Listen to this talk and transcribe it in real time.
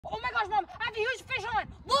on.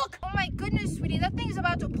 Look. Oh my goodness, sweetie. That thing's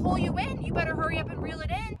about to pull you in. You better hurry up and reel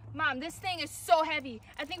it in. Mom, this thing is so heavy.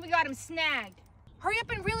 I think we got him snagged. Hurry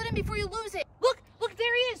up and reel it in before you lose it. Look,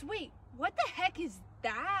 there he is. Wait, what the heck is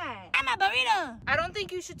that? I'm a burrito. I don't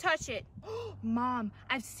think you should touch it. Mom,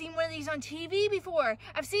 I've seen one of these on TV before.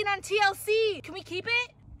 I've seen it on TLC. Can we keep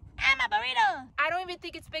it? I'm a burrito. I don't even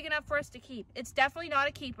think it's big enough for us to keep. It's definitely not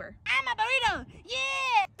a keeper. I'm a burrito.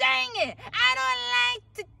 Yeah. Dang it. I don't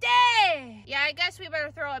like today. Yeah, I guess we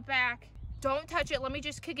better throw it back. Don't touch it. Let me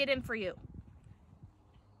just kick it in for you.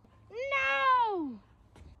 No.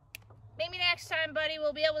 Maybe next time, buddy,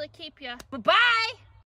 we'll be able to keep you. Bye-bye.